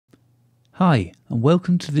Hi, and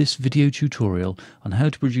welcome to this video tutorial on how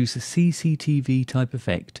to produce a CCTV type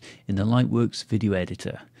effect in the Lightworks video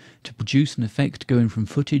editor. To produce an effect going from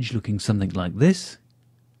footage looking something like this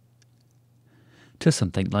to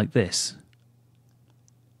something like this.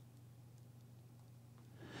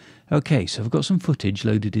 Okay, so I've got some footage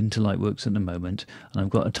loaded into Lightworks at the moment, and I've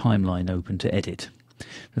got a timeline open to edit.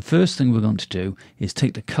 The first thing we're going to do is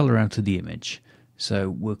take the colour out of the image. So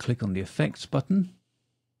we'll click on the Effects button,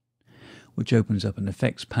 which opens up an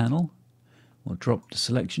effects panel. We'll drop the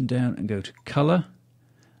selection down and go to Colour,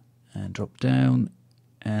 and drop down,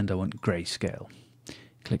 and I want Grayscale.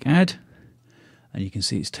 Click Add, and you can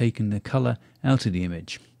see it's taken the colour out of the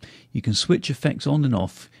image. You can switch effects on and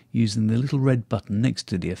off using the little red button next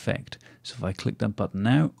to the effect. So if I click that button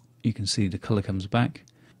now, you can see the colour comes back.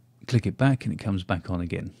 Click it back and it comes back on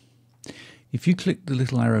again. If you click the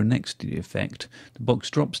little arrow next to the effect, the box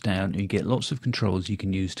drops down and you get lots of controls you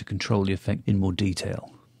can use to control the effect in more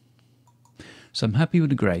detail. So I'm happy with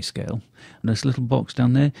the grayscale, and this little box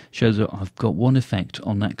down there shows that I've got one effect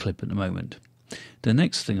on that clip at the moment. The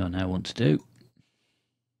next thing I now want to do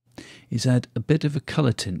is add a bit of a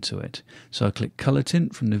colour tint to it. So I click Colour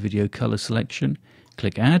Tint from the video colour selection,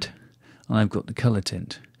 click Add, and I've got the colour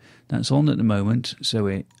tint. That's on at the moment, so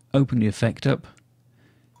we open the effect up,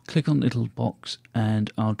 click on the little box,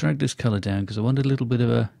 and I'll drag this colour down because I want a little bit of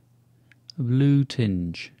a blue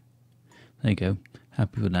tinge. There you go,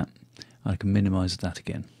 happy with that. I can minimise that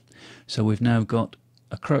again. So we've now got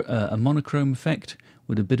a monochrome effect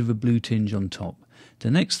with a bit of a blue tinge on top.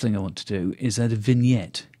 The next thing I want to do is add a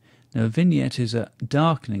vignette. Now a vignette is a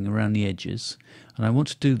darkening around the edges, and I want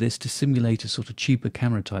to do this to simulate a sort of cheaper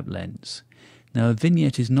camera type lens. Now a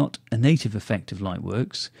vignette is not a native effect of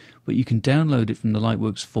Lightworks, but you can download it from the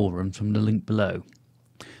Lightworks forum from the link below.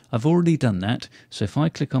 I've already done that, so if I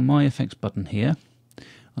click on my effects button here,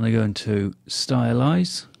 and I go into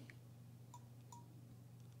Stylize,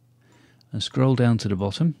 and scroll down to the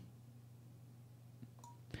bottom,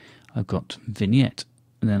 I've got Vignette,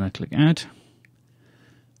 and then I click Add,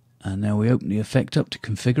 and now we open the effect up to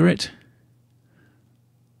configure it,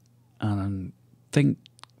 and I think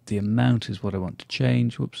the amount is what I want to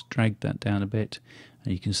change. Whoops, drag that down a bit,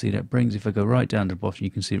 and you can see that brings, if I go right down to the bottom,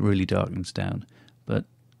 you can see it really darkens down, but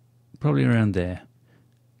probably around there.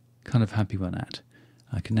 Kind of happy with that.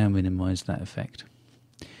 I can now minimise that effect.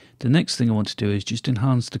 The next thing I want to do is just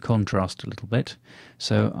enhance the contrast a little bit,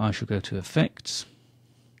 so I shall go to Effects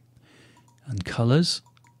and Colours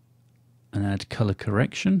and add Colour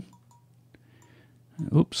Correction.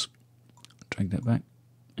 Oops, drag that back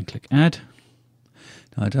and click Add.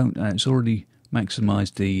 Now it's already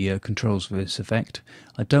maximised the controls for this effect.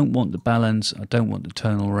 I don't want the balance, I don't want the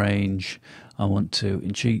tonal range, I want to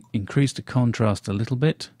increase the contrast a little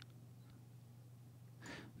bit.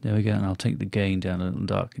 There we go, and I'll take the gain down a little and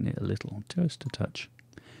darken it a little, just a touch.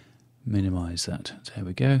 Minimise that, there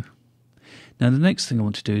we go. Now the next thing I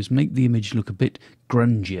want to do is make the image look a bit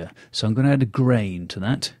grungier, so I'm going to add a grain to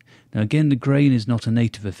that. Now again, the grain is not a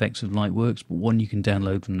native effect of Lightworks, but one you can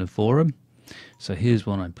download from the forum. So here's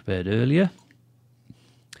one I prepared earlier.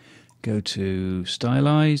 Go to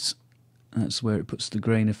Stylize, that's where it puts the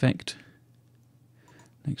grain effect.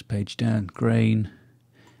 Next page down, Grain,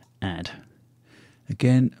 Add.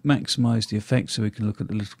 Again, maximise the effect so we can look at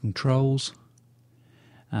the little controls.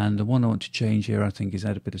 And the one I want to change here, I think, is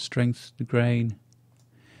add a bit of strength to the grain.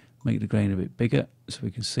 Make the grain a bit bigger so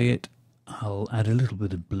we can see it. I'll add a little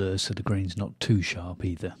bit of blur so the grain's not too sharp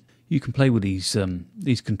either. You can play with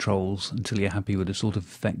these controls until you're happy with the sort of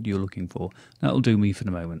effect you're looking for. That'll do me for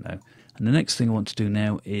the moment though. And the next thing I want to do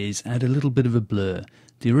now is add a little bit of a blur.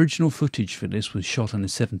 The original footage for this was shot on a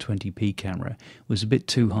 720p camera. It was a bit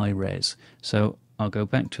too high res. So I'll go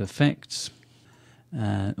back to Effects.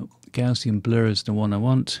 Gaussian blur is the one I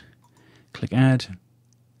want. Click Add.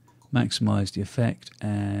 Maximise the effect,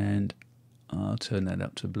 and I'll turn that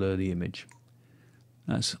up to blur the image.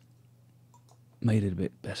 That's made it a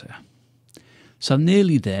bit better. So I'm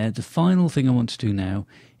nearly there. The final thing I want to do now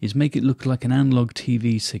is make it look like an analog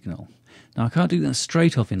TV signal. Now I can't do that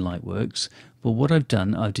straight off in Lightworks, but what I've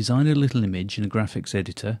done, I've designed a little image in a graphics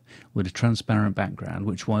editor with a transparent background,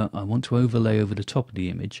 which I want to overlay over the top of the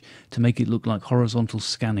image to make it look like horizontal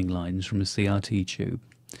scanning lines from a CRT tube.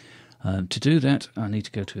 To do that, I need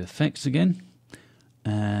to go to Effects again,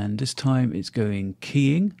 and this time it's going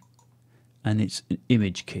Keying, and it's an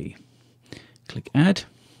image key. Click Add,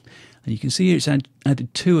 and you can see here it's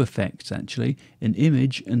added two effects actually, an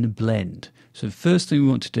image and a blend. So the first thing we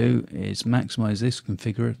want to do is maximise this,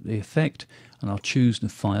 configure the effect. and I'll choose the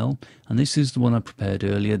file, and this is the one I prepared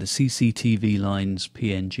earlier, the CCTV lines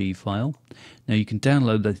PNG file. Now you can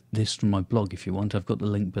download this from my blog if you want. I've got the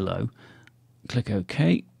link below. Click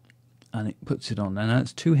OK, and it puts it on. Now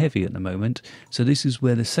it's too heavy at the moment, so this is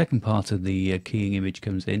where the second part of the keying image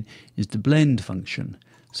comes in, is the blend function.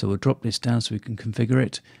 So we'll drop this down so we can configure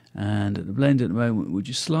it, and at the blend at the moment we'll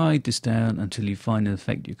just slide this down until you find an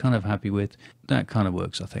effect you're kind of happy with. That kind of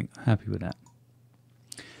works, I think. Happy with that.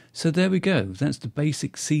 So there we go. That's the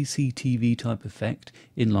basic CCTV type effect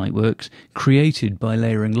in Lightworks, created by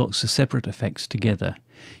layering lots of separate effects together.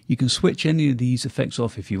 You can switch any of these effects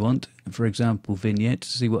off if you want, for example vignette, to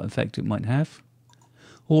see what effect it might have.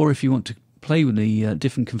 Or if you want to play with the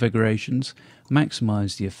different configurations,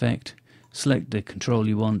 maximize the effect, select the control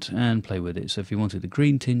you want and play with it. So if you wanted a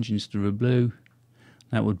green tinge instead of a blue,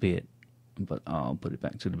 that would be it. But I'll put it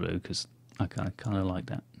back to the blue because I kind of like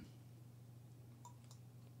that.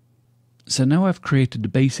 So now I've created the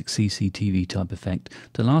basic CCTV type effect,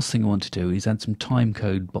 the last thing I want to do is add some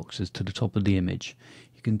timecode boxes to the top of the image.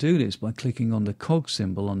 You can do this by clicking on the cog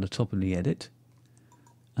symbol on the top of the edit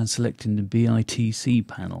and selecting the BITC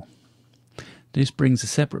panel. This brings a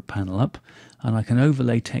separate panel up, and I can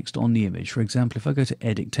overlay text on the image. For example, if I go to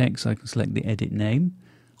edit text, I can select the edit name,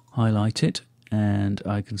 highlight it, and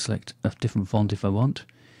I can select a different font if I want.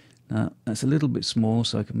 Now that's a little bit small,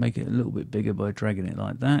 so I can make it a little bit bigger by dragging it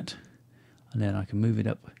like that, and then I can move it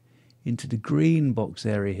up into the green box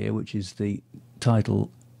area here, which is the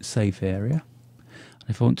title safe area. And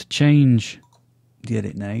if I want to change the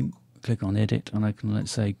edit name, click on edit, and I can,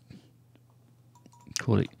 let's say,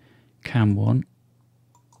 call it Cam1,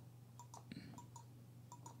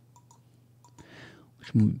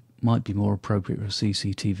 which might be more appropriate for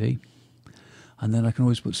CCTV. And then I can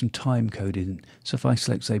always put some time code in. So if I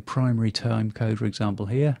select, say, primary time code, for example,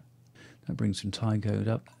 here, that brings some time code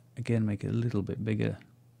up. Again, make it a little bit bigger,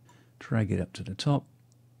 drag it up to the top,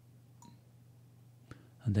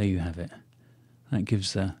 and there you have it. That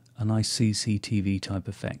gives a nice CCTV type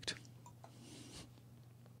effect.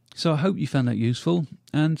 So I hope you found that useful,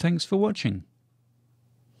 and thanks for watching.